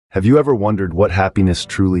Have you ever wondered what happiness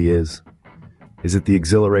truly is? Is it the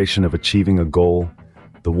exhilaration of achieving a goal,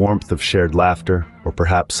 the warmth of shared laughter, or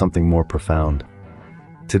perhaps something more profound?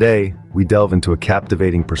 Today, we delve into a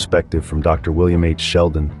captivating perspective from Dr. William H.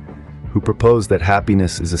 Sheldon, who proposed that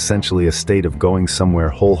happiness is essentially a state of going somewhere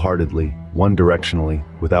wholeheartedly, one-directionally,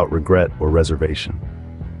 without regret or reservation.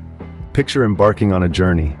 Picture embarking on a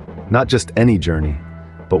journey, not just any journey,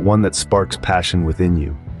 but one that sparks passion within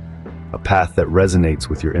you, a path that resonates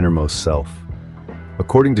with your innermost self.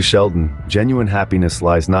 According to Sheldon, genuine happiness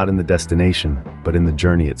lies not in the destination, but in the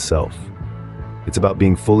journey itself. It's about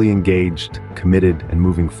being fully engaged, committed, and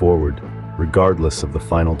moving forward, regardless of the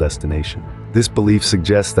final destination. This belief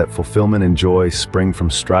suggests that fulfillment and joy spring from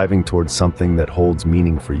striving towards something that holds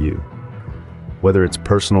meaning for you. Whether it's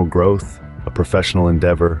personal growth, a professional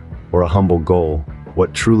endeavor, or a humble goal,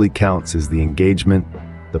 what truly counts is the engagement,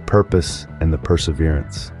 the purpose, and the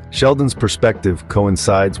perseverance. Sheldon's perspective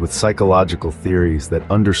coincides with psychological theories that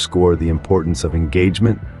underscore the importance of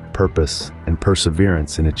engagement, purpose, and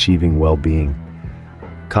perseverance in achieving well-being.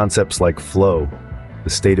 Concepts like flow, the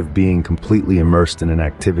state of being completely immersed in an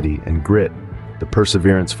activity, and grit, the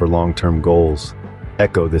perseverance for long-term goals,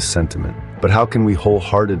 echo this sentiment. But how can we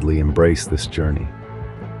wholeheartedly embrace this journey?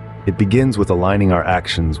 It begins with aligning our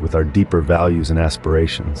actions with our deeper values and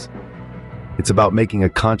aspirations. It's about making a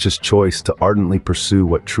conscious choice to ardently pursue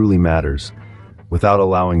what truly matters, without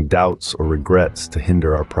allowing doubts or regrets to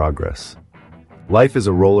hinder our progress. Life is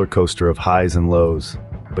a roller coaster of highs and lows,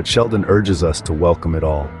 but Sheldon urges us to welcome it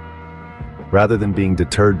all. Rather than being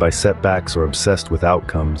deterred by setbacks or obsessed with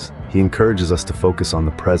outcomes, he encourages us to focus on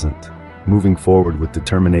the present, moving forward with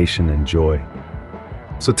determination and joy.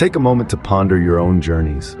 So take a moment to ponder your own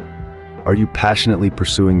journeys. Are you passionately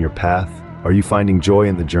pursuing your path? Are you finding joy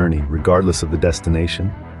in the journey, regardless of the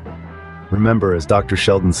destination? Remember, as Dr.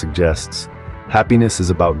 Sheldon suggests, happiness is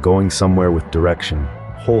about going somewhere with direction,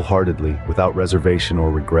 wholeheartedly, without reservation or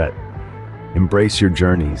regret. Embrace your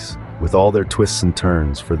journeys, with all their twists and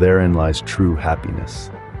turns, for therein lies true happiness.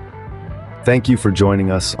 Thank you for joining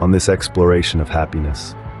us on this exploration of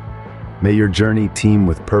happiness. May your journey teem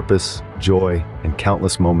with purpose, joy, and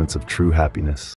countless moments of true happiness.